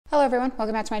Hello everyone,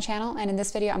 welcome back to my channel, and in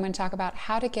this video I'm going to talk about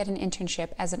how to get an internship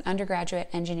as an undergraduate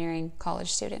engineering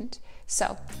college student.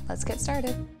 So let's get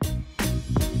started.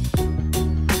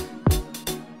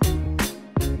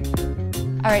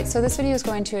 Alright, so this video is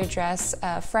going to address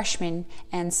freshman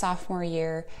and sophomore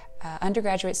year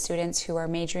undergraduate students who are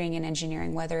majoring in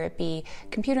engineering, whether it be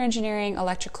computer engineering,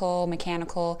 electrical,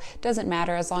 mechanical, doesn't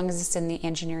matter as long as it's in the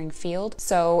engineering field.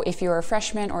 So if you're a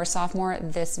freshman or a sophomore,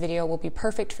 this video will be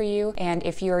perfect for you. And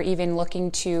if you're even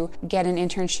looking to get an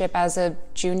internship as a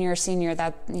junior or senior,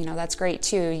 that's great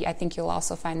too. I think you'll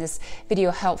also find this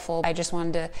video helpful. I just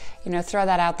wanted to throw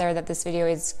that out there, that this video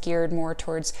is geared more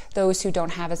towards those who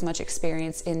don't have as much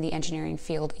experience in the engineering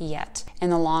field yet.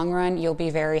 In the long run, you'll be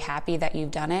very happy that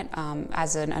you've done it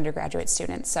as an undergraduate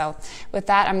student. So with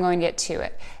that, I'm going to get to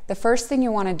it. The first thing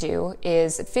you want to do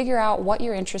is figure out what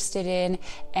you're interested in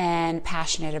and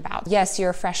passionate about. Yes, you're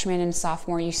a freshman and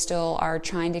sophomore, you still are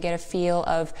trying to get a feel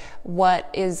of what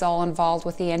is all involved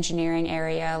with the engineering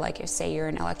area. Like if say you're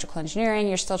in electrical engineering,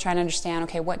 you're still trying to understand,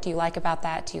 okay, what do you like about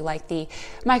that? Do you like the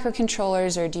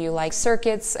microcontrollers or do you like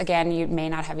circuits? Again, you may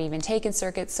not have even taken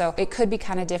circuits, so it could be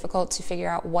kind of difficult to figure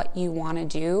out what you want to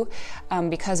do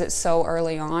because it's so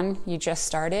early on. You just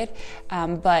started,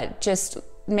 but just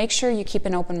make sure you keep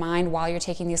an open mind while you're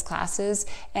taking these classes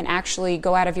and actually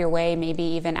go out of your way, maybe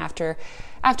even after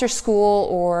school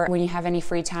or when you have any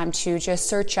free time, to just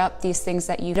search up these things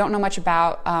that you don't know much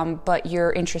about but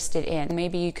you're interested in.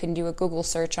 Maybe you can do a Google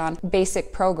search on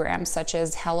basic programs such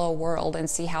as Hello World and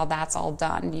see how that's all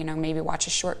done. Maybe watch a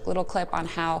short little clip on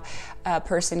how a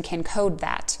person can code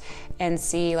that and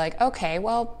see like, okay,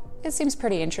 well, it seems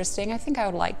pretty interesting. I think I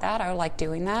would like that. I would like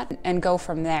doing that, and go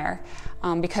from there.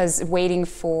 Because waiting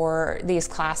for these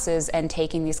classes and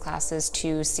taking these classes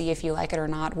to see if you like it or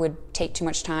not would take too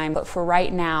much time. But for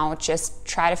right now, just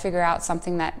try to figure out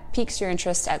something that piques your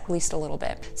interest at least a little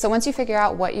bit. So once you figure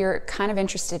out what you're kind of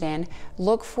interested in,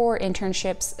 look for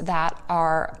internships that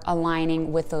are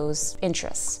aligning with those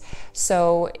interests.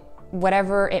 So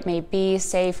whatever it may be,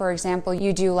 say for example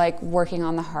you do like working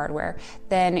on the hardware,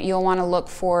 then you'll want to look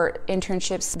for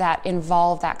internships that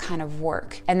involve that kind of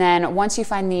work. And then once you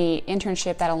find the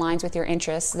internship that aligns with your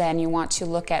interests, then you want to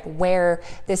look at where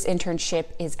this internship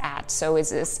is at. So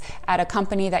is this at a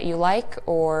company that you like,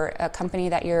 or a company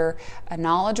that you're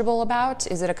knowledgeable about?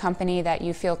 Is it a company that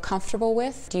you feel comfortable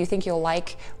with? Do you think you'll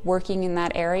like working in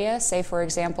that area? Say for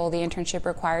example the internship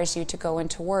requires you to go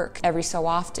into work every so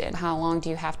often. How long do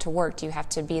you have to work? Do you have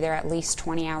to be there at least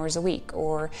 20 hours a week,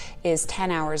 or is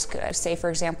 10 hours good? Say for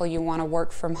example you want to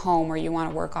work from home or you want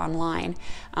to work online.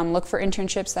 Look for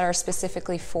internships that are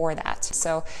specifically for that.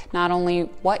 So not only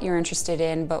what you're interested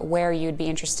in, but where you'd be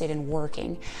interested in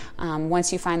working.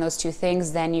 Once you find those two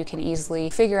things, then you can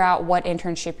easily figure out what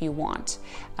internship you want.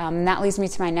 And that leads me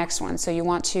to my next one. So you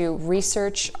want to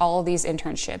research all of these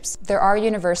internships. There are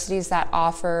universities that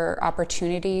offer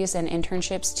opportunities and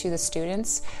internships to the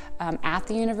students at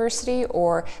the university,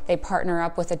 or they partner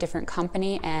up with a different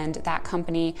company, and that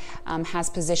company has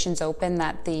positions open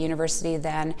that the university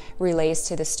then relays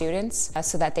to the students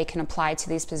so that they can apply to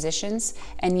these positions.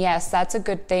 And yes, that's a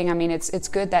good thing. I mean, it's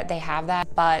good that they have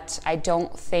that, but I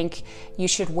don't think you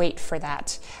should wait for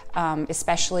that,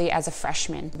 especially as a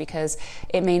freshman, because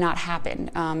it may not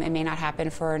happen. It may not happen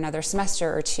for another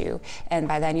semester or two, and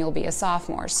by then you'll be a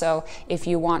sophomore. So if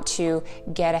you want to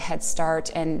get a head start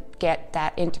and get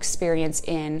that experience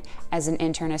in as an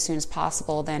intern as soon as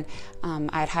possible, then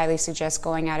I'd highly suggest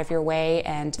going out of your way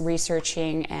and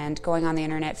researching and going on the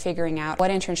internet, figuring out what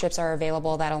internships are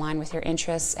available that align with your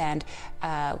interests and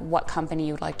what company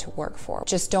you would like to work for.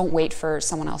 Just don't wait for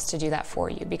someone else to do that for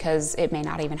you, because it may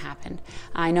not even happen.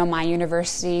 I know my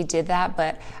university did that,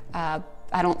 but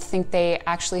I don't think they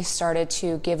actually started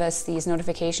to give us these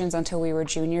notifications until we were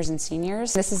juniors and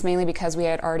seniors. This is mainly because we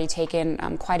had already taken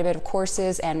quite a bit of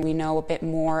courses and we know a bit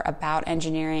more about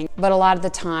engineering. But a lot of the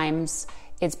times,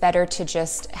 it's better to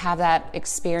just have that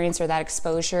experience or that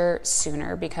exposure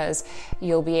sooner, because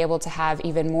you'll be able to have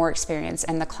even more experience,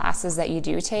 and the classes that you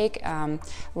do take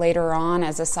later on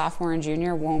as a sophomore and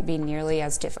junior won't be nearly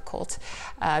as difficult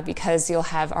because you'll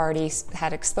have already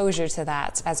had exposure to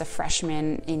that as a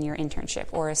freshman in your internship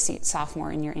or a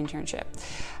sophomore in your internship.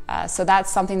 So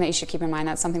that's something that you should keep in mind.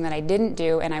 That's something that I didn't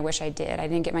do, and I wish I did. I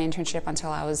didn't get my internship until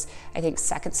I was, I think,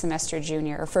 second semester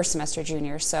junior or first semester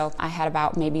junior. So I had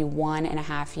about maybe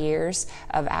 1.5 years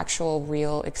of actual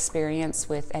real experience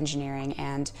with engineering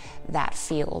and that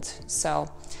field.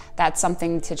 So that's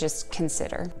something to just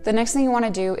consider. The next thing you want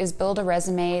to do is build a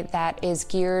resume that is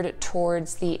geared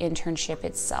towards the internship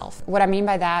itself. What I mean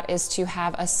by that is to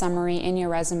have a summary in your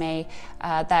resume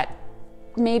that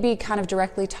maybe kind of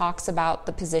directly talks about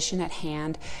the position at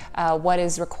hand, what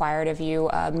is required of you,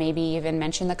 maybe even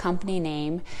mention the company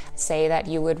name, say that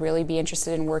you would really be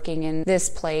interested in working in this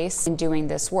place and doing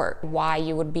this work, why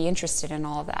you would be interested in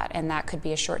all of that. And that could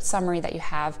be a short summary that you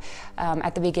have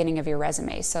at the beginning of your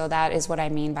resume. So that is what I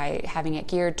mean by having it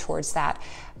geared towards that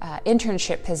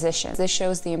internship position. This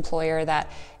shows the employer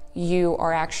that you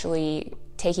are actually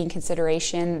taking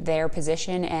consideration their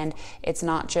position, and it's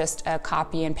not just a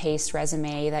copy and paste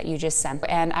resume that you just sent.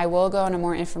 And I will go into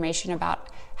more information about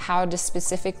how to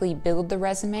specifically build the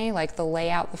resume, like the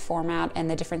layout, the format, and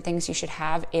the different things you should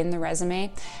have in the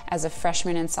resume as a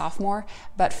freshman and sophomore.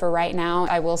 But for right now,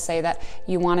 I will say that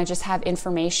you want to just have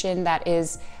information that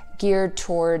is geared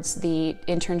towards the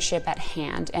internship at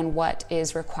hand and what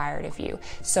is required of you.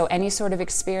 So any sort of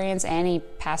experience, any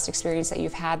past experience that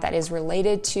you've had that is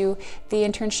related to the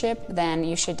internship, then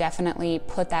you should definitely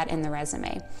put that in the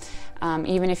resume.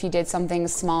 Even if you did something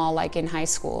small like in high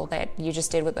school that you just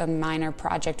did with a minor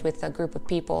project with a group of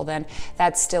people, then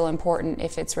that's still important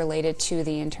if it's related to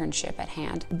the internship at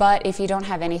hand. But if you don't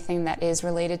have anything that is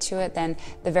related to it, then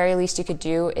the very least you could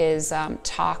do is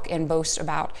talk and boast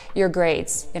about your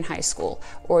grades in high school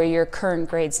or your current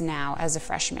grades now as a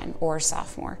freshman or a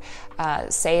sophomore.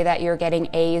 Say that you're getting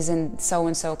A's in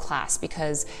so-and-so class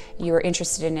because you're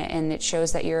interested in it and it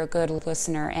shows that you're a good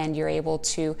listener and you're able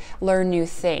to learn new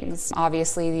things.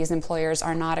 Obviously, these employers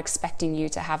are not expecting you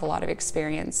to have a lot of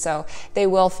experience, so they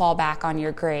will fall back on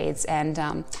your grades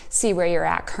and see where you're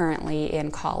at currently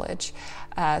in college.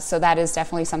 So that is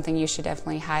definitely something you should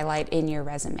definitely highlight in your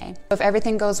resume. If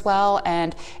everything goes well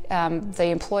and the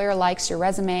employer likes your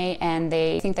resume and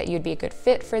they think that you'd be a good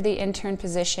fit for the intern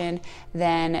position,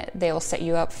 then they'll set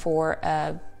you up for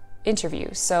a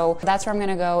interview. So that's where I'm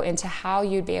going to go into how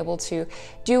you'd be able to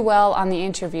do well on the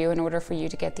interview in order for you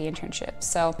to get the internship.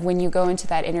 So when you go into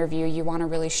that interview, you want to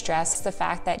really stress the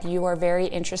fact that you are very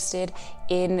interested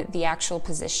in the actual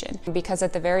position, because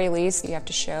at the very least you have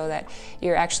to show that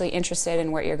you're actually interested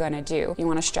in what you're going to do. You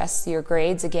want to stress your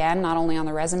grades again, not only on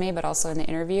the resume but also in the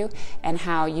interview, and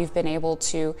how you've been able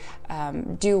to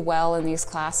do well in these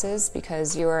classes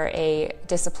because you're a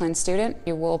disciplined student.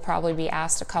 You will probably be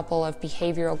asked a couple of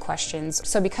behavioral questions.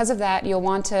 So because of that, you'll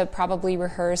want to probably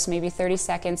rehearse maybe 30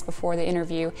 seconds before the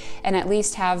interview and at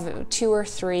least have 2 or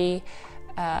 3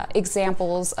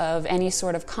 examples of any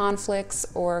sort of conflicts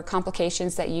or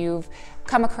complications that you've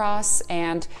come across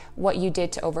and what you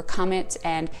did to overcome it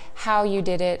and how you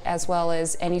did it, as well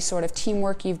as any sort of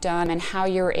teamwork you've done and how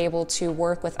you were able to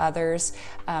work with others.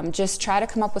 Just try to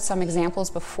come up with some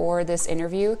examples before this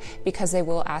interview because they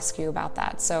will ask you about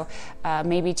that. So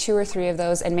maybe 2 or 3 of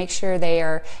those, and make sure they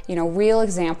are, real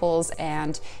examples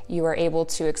and you are able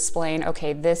to explain,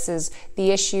 okay, this is the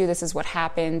issue, this is what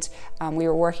happened, we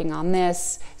were working on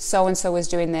this, so-and-so was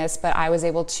doing this, but I was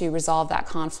able to resolve that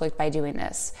conflict by doing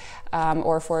this.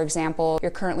 Or for example,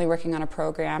 you're currently working on a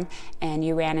program and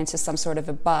you ran into some sort of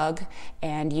a bug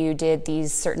and you did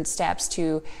these certain steps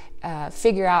to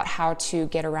figure out how to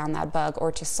get around that bug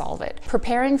or to solve it.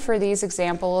 Preparing for these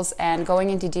examples and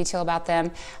going into detail about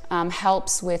them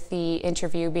helps with the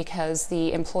interview because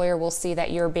the employer will see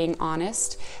that you're being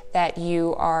honest, that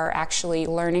you are actually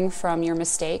learning from your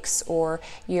mistakes or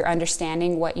you're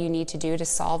understanding what you need to do to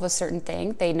solve a certain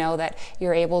thing. They know that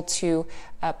you're able to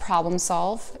problem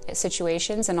solve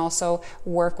situations and also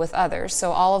work with others.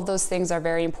 So all of those things are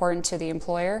very important to the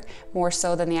employer, more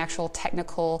so than the actual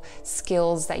technical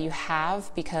skills that you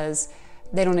have, because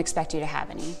they don't expect you to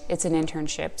have any. It's an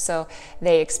internship, so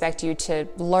they expect you to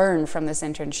learn from this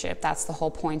internship. That's the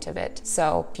whole point of it.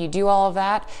 So if you do all of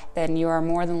that, then you are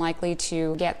more than likely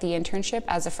to get the internship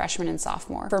as a freshman and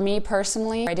sophomore. For me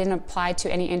personally, I didn't apply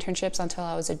to any internships until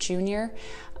I was a junior.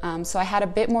 So I had a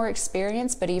bit more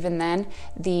experience, but even then,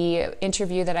 the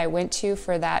interview that I went to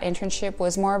for that internship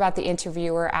was more about the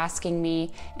interviewer asking me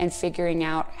and figuring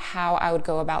out how I would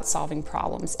go about solving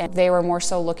problems. And they were more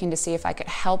so looking to see if I could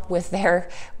help with their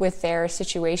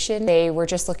situation. They were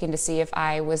just looking to see if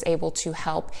I was able to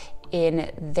help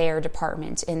in their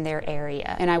department, in their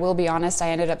area. And I will be honest,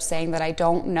 I ended up saying that I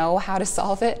don't know how to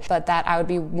solve it, but that I would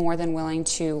be more than willing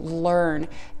to learn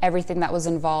everything that was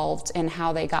involved in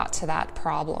how they got to that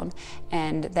problem.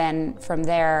 And then from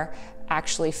there,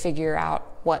 actually figure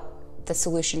out what the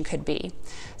solution could be.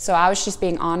 So I was just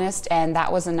being honest, and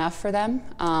that was enough for them.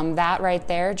 That right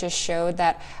there just showed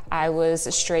that I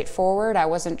was straightforward. I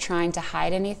wasn't trying to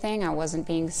hide anything. I wasn't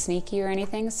being sneaky or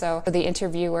anything. So the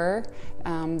interviewer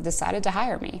decided to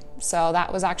hire me. So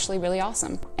that was actually really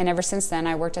awesome. And ever since then,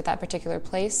 I worked at that particular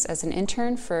place as an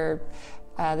intern for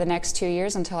the next 2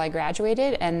 years until I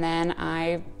graduated, and then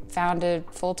I found a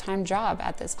full-time job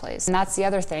at this place. And that's the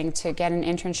other thing, to get an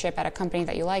internship at a company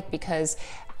that you like, because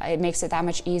it makes it that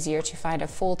much easier to find a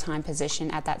full-time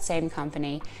position at that same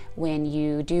company when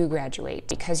you do graduate,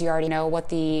 because you already know what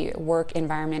the work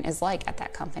environment is like at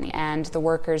that company. And the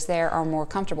workers there are more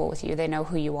comfortable with you. They know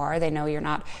who you are. They know you're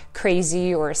not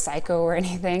crazy or a psycho or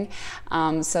anything.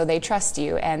 So they trust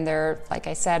you, and they're, like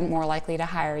I said, more likely to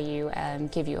hire you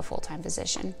and give you a full-time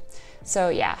position. So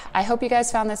yeah, I hope you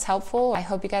guys found this helpful. I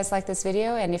hope you guys liked this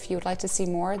video, and if you would like to see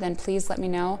more, then please let me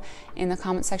know in the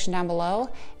comment section down below.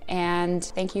 And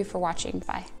thank you for watching.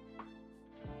 Bye.